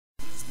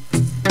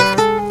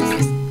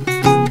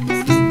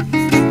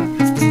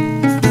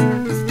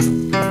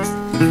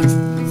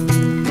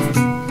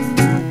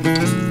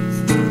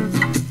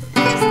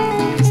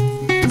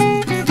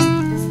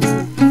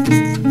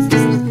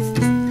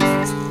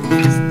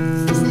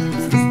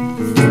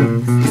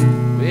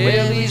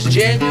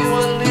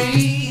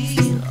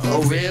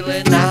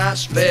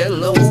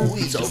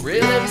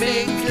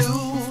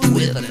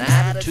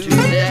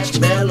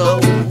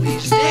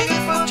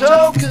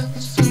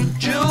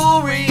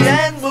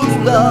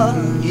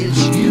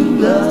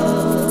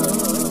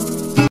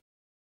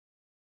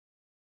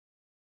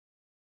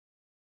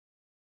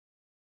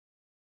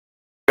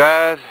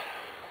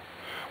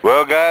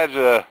Well,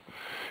 guys,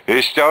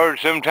 it started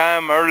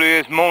sometime early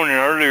this morning,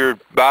 earlier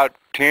about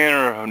 10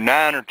 or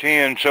 9 or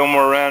 10,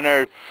 somewhere around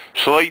there,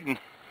 sleeting.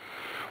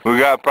 We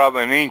got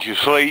probably an inch of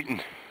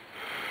sleeting.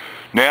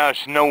 Now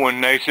it's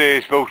snowing. They say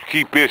it's supposed to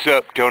keep this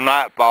up till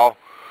nightfall.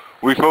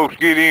 We're supposed to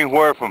get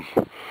anywhere from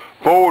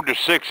 4 to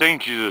 6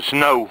 inches of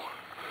snow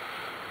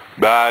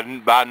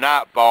by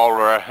nightfall,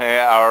 or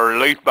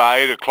at least by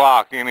 8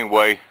 o'clock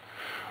anyway.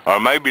 Or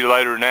maybe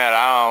later than that.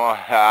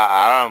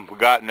 I don't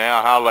forgot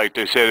now how late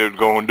they said it was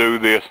going to do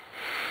this.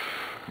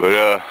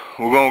 But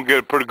we're going to get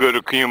a pretty good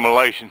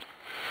accumulation.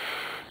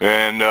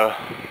 And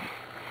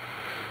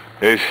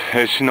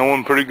it's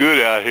snowing pretty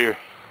good out here.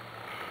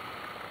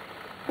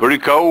 Pretty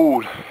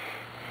cold.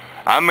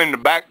 I'm in the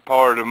back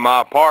part of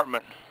my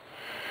apartment.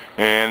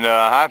 And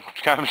I'm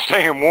kind of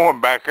staying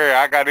warm back there.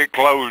 I got it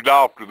closed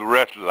off to the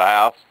rest of the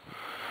house.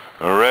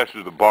 The rest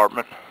of the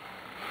apartment.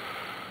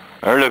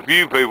 There's a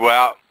few people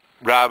out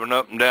driving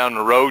up and down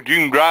the road. You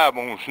can drive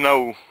on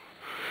snow.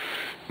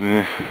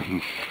 I'm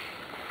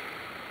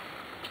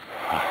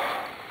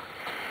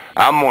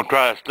going to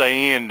try to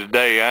stay in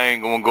today. I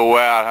ain't going to go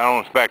out. I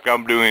don't expect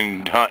I'm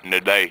doing hunting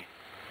today.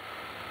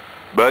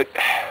 But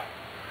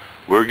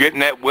we're getting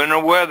that winter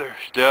weather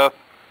stuff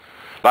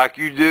like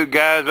you do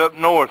guys up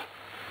north.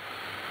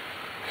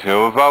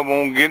 So if I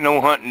won't get no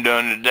hunting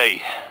done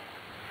today.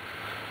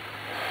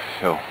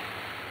 So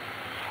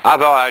I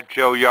thought I'd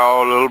show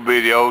y'all a little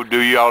video, do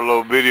y'all a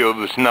little video of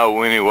the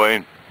snow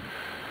anyway.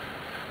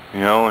 You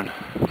know, and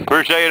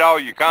appreciate all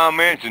your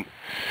comments and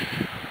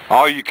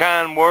all your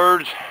kind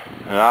words.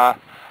 And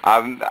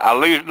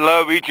I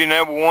love each and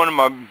every one of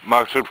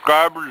my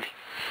subscribers,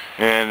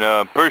 and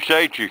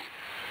appreciate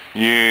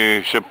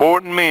you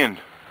supporting me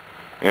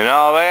and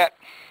all that.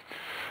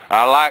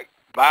 I like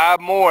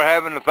 5 more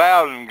having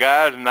 1,000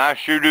 guys, and I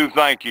sure do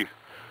thank you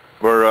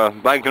for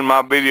thinking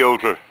my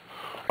videos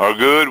are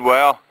good.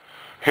 Well,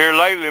 here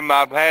lately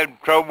I've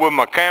had trouble with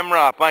my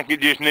camera. I think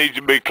it just needs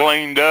to be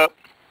cleaned up,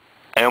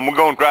 and we're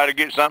going to try to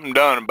get something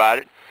done about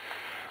it.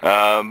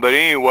 But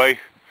anyway,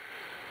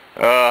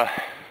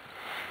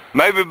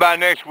 maybe by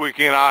next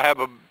weekend I'll have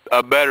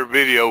a better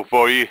video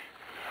for you.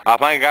 I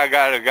think I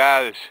got a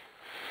guy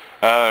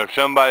that's,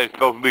 somebody's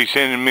supposed to be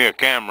sending me a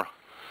camera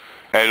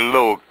at a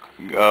little,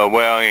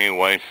 well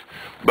anyways.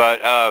 But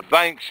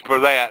thanks for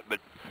that. But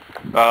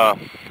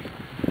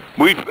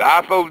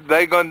I thought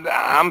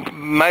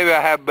maybe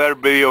I have a better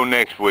video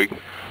next week.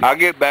 I'll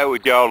get back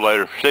with y'all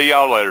later. See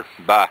y'all later.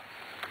 Bye.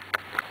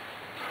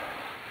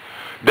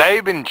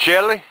 Dave and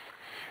Shelly,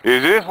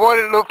 is this what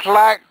it looks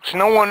like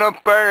snowing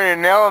up there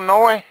in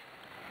Illinois?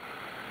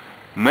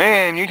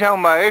 Man, you talking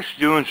about it's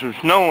doing some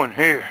snowing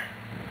here.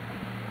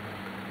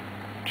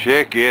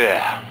 Check it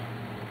out.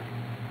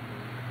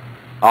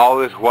 All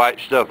this white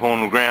stuff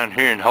on the ground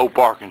here in Hope,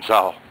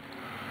 Arkansas.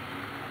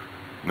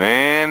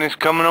 Man, it's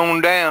coming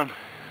on down.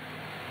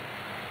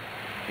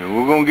 And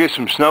we're going to get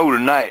some snow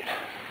tonight.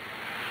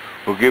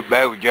 We'll get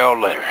back with y'all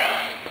later.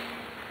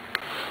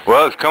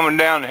 Well, it's coming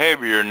down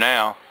heavier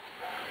now.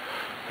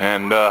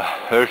 And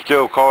there's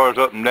still cars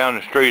up and down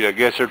the street. I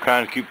guess they're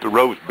trying to keep the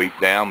roads beat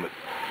down, but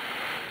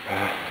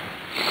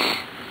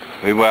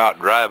we were out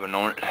driving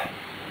on it.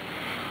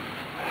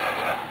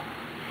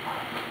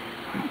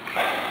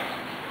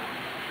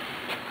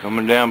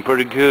 Coming down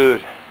pretty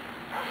good.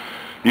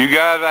 You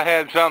guys, I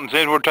had something,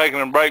 since we're taking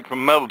a break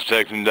from metal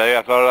detecting today,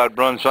 I thought I'd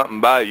run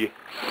something by you.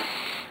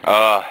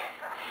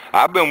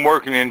 I've been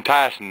working in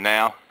Tyson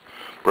now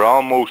for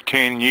almost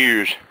 10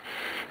 years.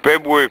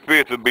 February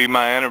 5th will be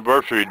my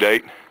anniversary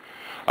date.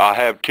 I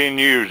have 10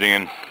 years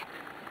in.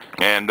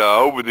 And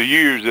over the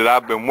years that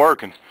I've been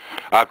working,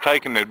 I've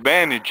taken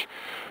advantage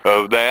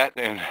of that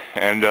and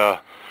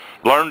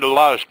learned a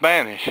lot of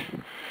Spanish.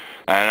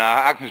 And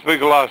I can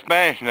speak a lot of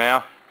Spanish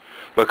now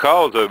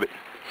because of it.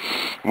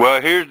 Well,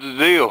 here's the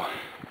deal.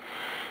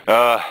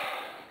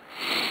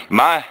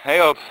 My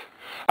health,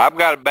 I've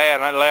got a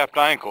bad left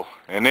ankle,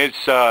 and it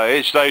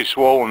stays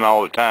swollen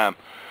all the time.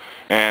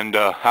 And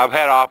I've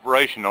had an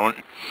operation on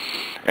it.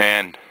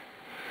 And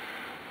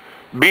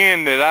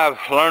being that I've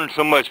learned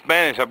so much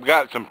Spanish, I've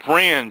got some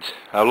friends,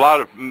 a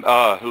lot of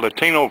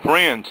Latino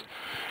friends,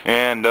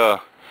 and I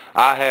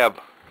have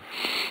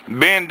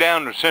been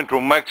down to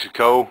central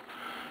Mexico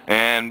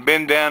and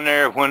been down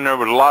there when there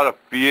was a lot of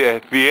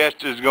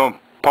fiestas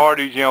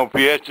parties, you know,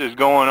 fiestas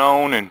going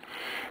on,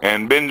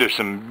 and been to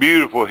some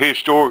beautiful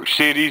historic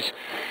cities,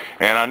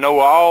 and I know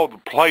all the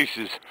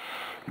places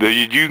that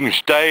you can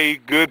stay,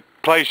 good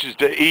places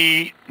to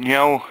eat, you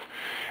know,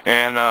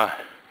 and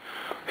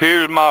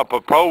here's my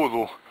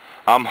proposal.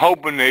 I'm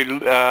hoping that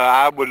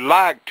I would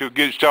like to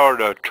get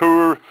started a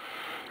tour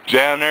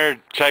down there,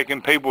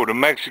 taking people to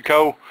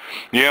Mexico.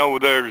 You know,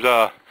 there's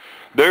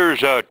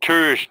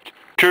tourist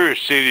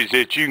cities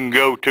that you can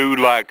go to,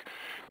 like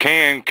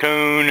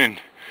Cancun and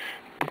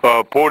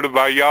Puerto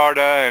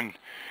Vallarta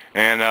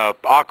and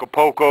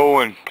Acapulco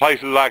and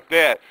places like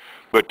that.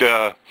 But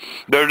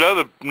there's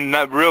other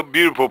real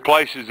beautiful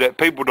places that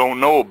people don't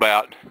know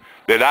about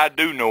that I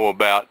do know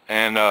about.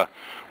 And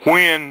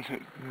when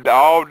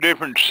all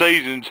different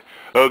seasons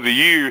of the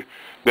year,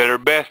 that are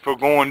best for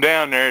going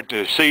down there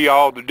to see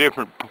all the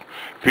different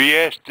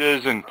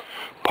fiestas and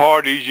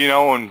parties, you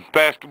know, and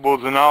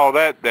festivals and all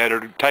that that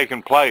are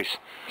taking place.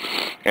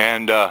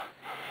 And I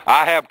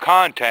have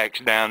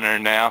contacts down there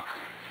now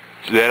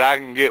that I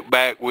can get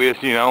back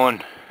with, you know,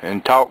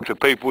 and talk to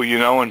people, you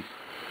know,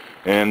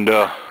 and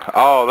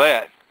all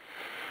that.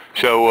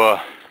 So,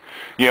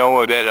 you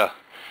know,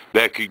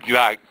 that could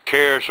like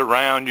carry us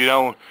around, you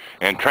know,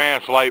 and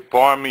translate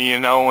for me, you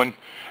know, and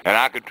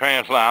I could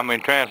translate, I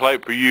mean,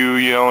 translate for you,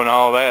 you know, and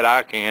all that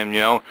I can, you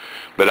know,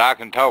 but I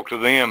can talk to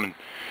them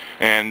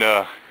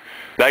and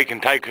they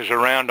can take us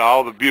around to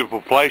all the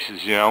beautiful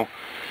places, you know.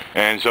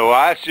 And so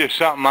that's just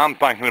something I'm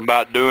thinking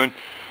about doing,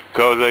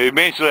 because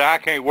eventually I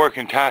can't work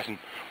in Tyson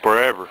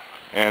forever.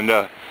 And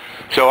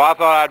so I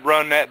thought I'd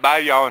run that by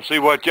y'all and see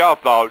what y'all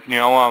thought, you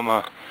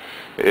know.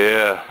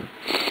 Yeah,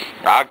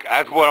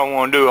 that's what I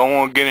want to do. I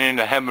want to get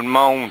into having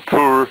my own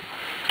tour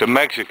to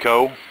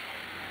Mexico.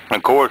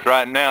 Of course,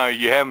 right now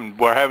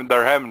they're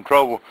having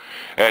trouble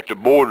at the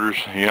borders,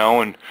 you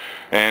know,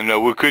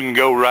 and we couldn't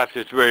go right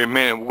this very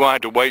minute. We're gonna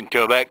have to wait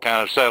until that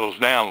kind of settles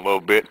down a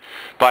little bit,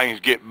 things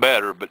get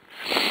better. But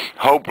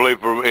hopefully,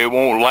 it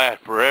won't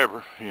last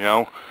forever, you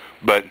know.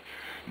 But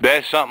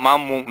that's something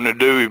I'm wanting to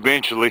do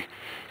eventually,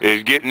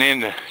 is getting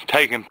into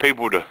taking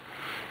people to,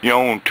 you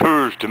know, on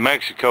tours to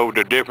Mexico,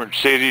 to different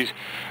cities.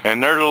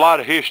 And there's a lot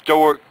of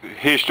historic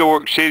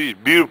cities,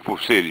 beautiful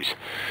cities,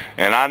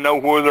 and I know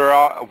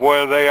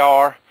where they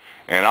are,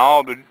 and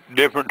all the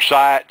different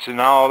sites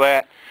and all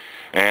that.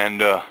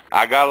 And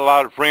I got a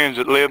lot of friends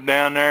that live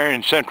down there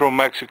in central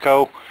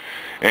Mexico,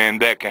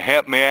 and that can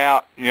help me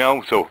out, you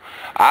know. So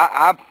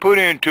I put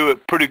into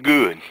it pretty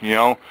good, you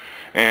know,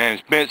 and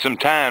spent some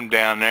time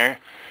down there,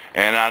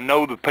 and I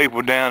know the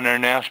people down there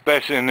now,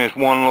 especially in this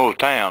one little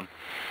town.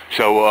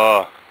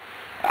 So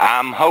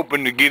I'm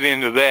hoping to get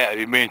into that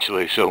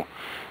eventually. So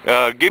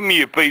give me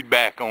your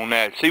feedback on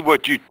that. See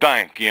what you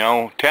think, you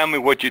know. Tell me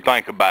what you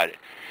think about it.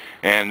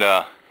 And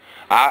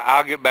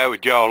I'll get back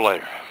with y'all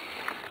later.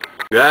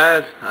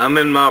 Guys, I'm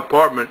in my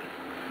apartment,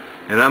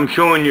 and I'm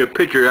showing you a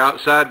picture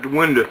outside the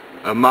window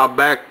of my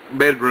back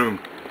bedroom.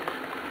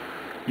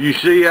 You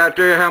see out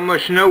there how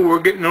much snow we're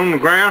getting on the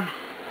ground?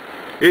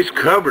 It's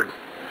covered.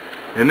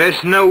 And that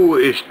snow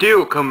is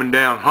still coming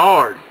down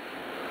hard.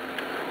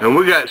 And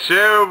we got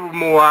several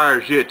more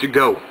hours yet to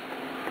go.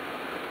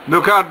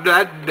 Look how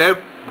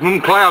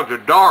them clouds are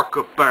dark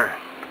up there.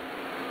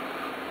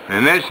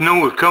 And that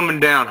snow is coming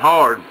down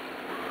hard.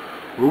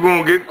 We're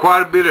going to get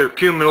quite a bit of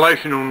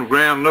accumulation on the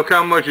ground. Look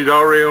how much is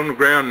already on the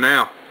ground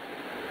now.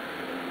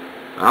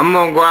 I'm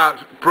going to go out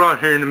front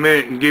here in a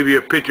minute and give you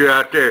a picture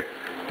out there.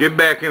 Get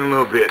back in a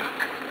little bit.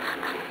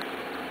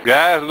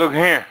 Guys, look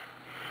here.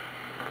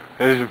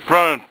 This is the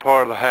front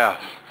part of the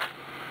house.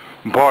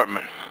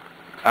 Apartment.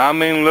 I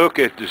mean, look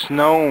at the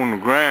snow on the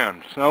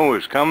ground. Snow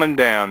is coming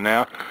down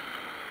now.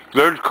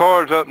 There's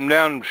cars up and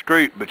down the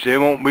street, but they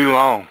won't be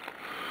long.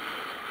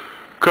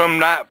 Come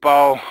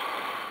nightfall,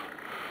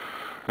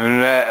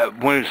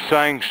 and when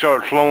things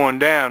start slowing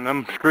down,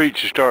 them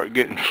streets will start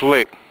getting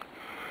slick.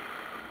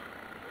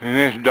 And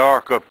it's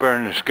dark up there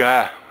in the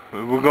sky.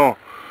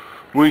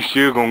 We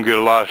still gonna get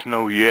a lot of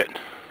snow yet.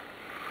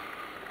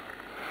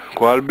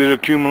 Quite a bit of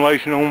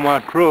accumulation on my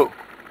truck.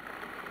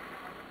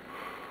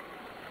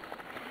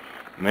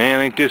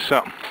 Man, ain't this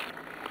something?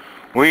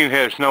 We ain't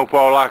had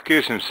snowfall like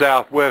this in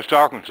southwest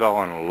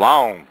Arkansas in a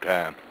long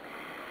time.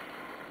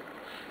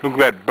 Look at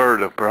that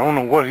bird up there. I don't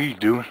know what he's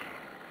doing.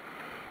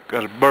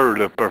 Got a bird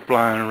up there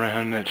flying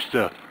around that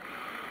stuff.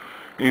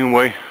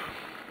 Anyway,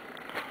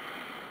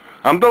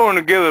 I'm throwing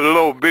together a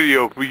little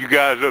video for you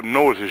guys up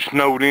north that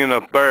snowed in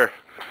up there.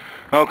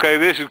 Okay,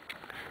 this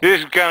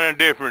is kind of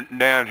different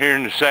down here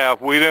in the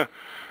south. We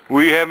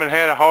haven't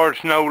had a hard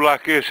snow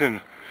like this in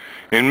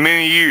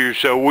many years,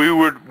 so we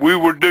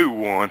were due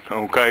one.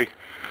 Okay,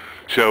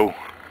 so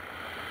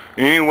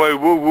anyway,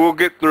 we'll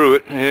get through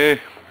it, yeah.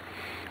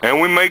 And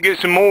we may get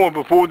some more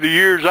before the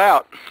year's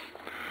out.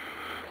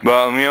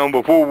 But, you know,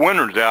 before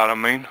winter's out, I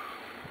mean.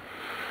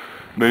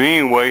 But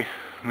anyway,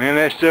 man,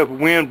 that stuff,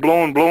 wind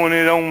blowing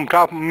it on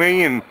top of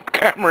me and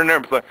camera and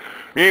everything.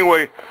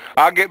 Anyway,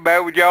 I'll get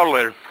back with y'all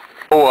later.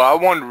 Oh, I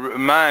wanted to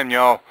remind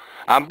y'all,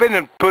 I've been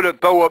to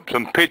throw up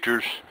some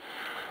pictures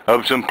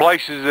of some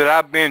places that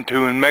I've been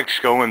to in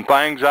Mexico and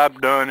things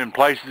I've done and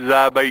places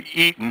I've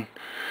eaten,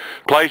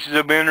 places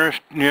of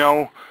interest, you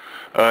know,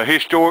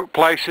 historic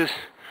places.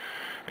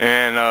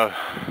 And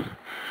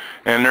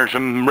there's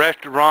some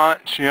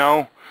restaurants, you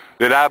know,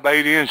 that I've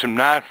ate in, some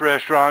nice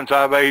restaurants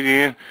I've ate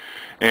in,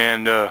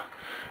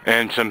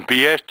 and some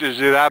fiestas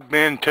that I've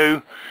been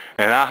to,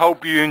 and I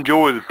hope you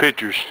enjoy the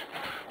pictures.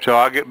 So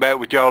I'll get back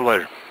with y'all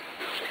later.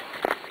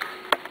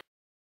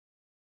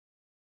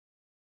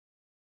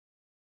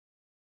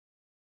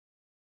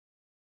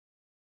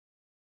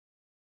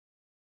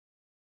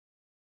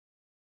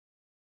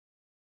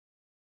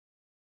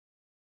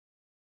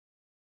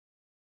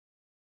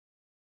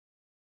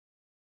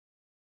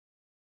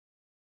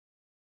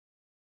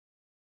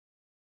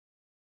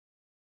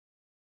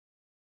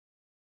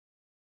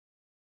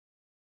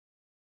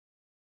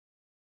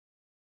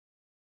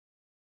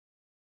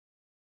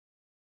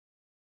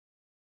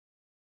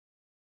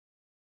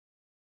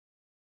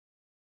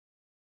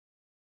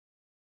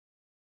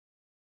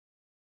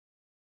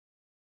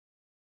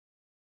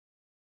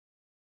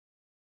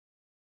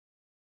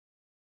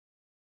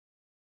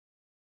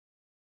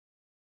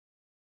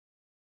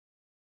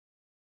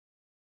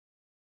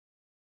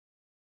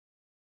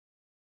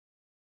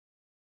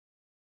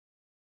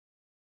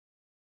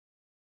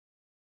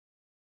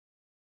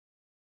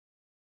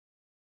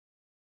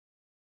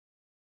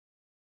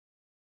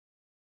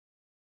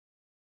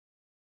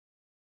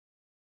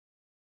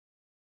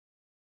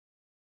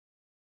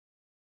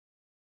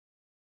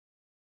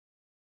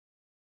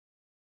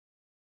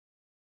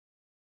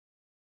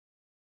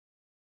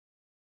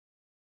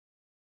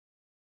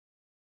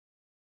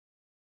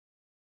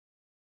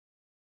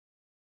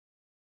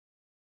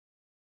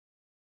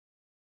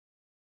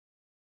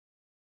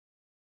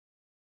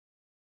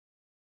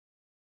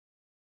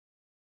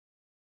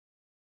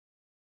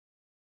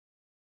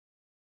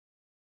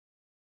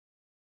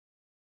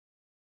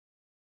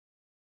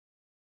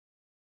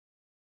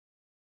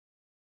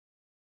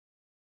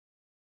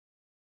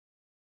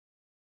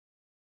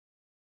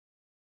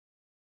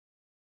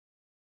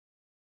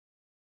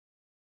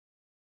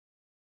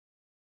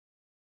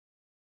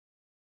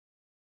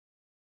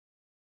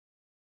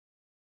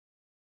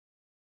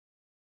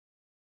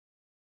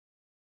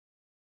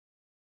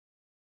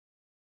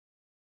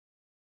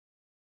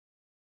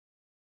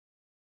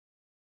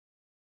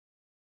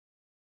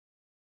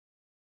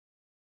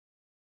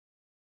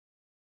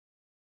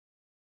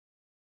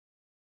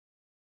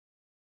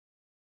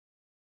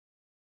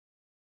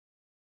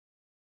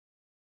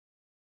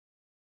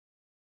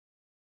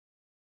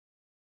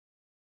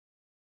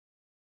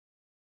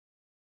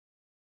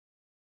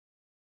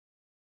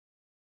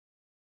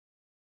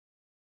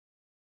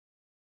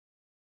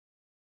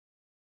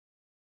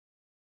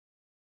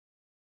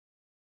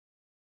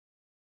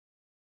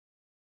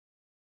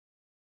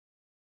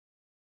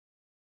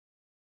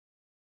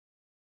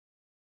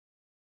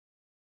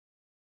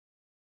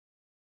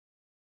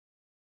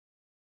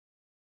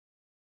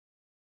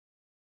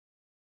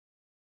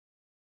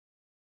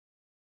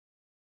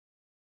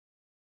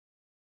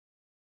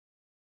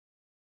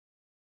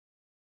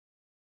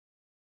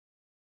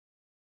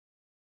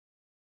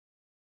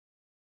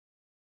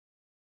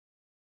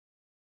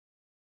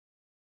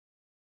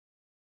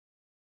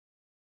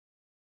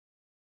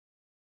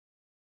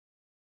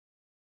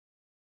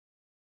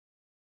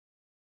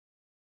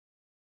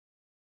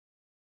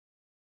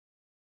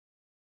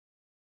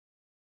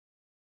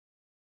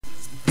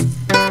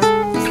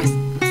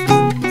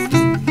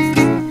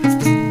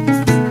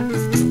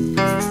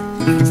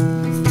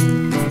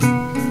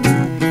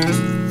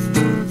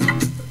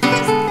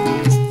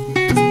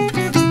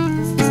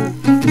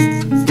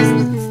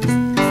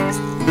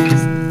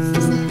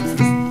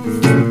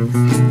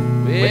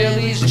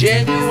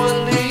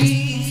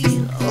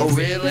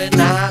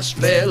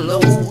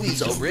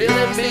 A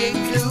really big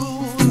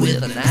dude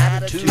with an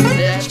attitude.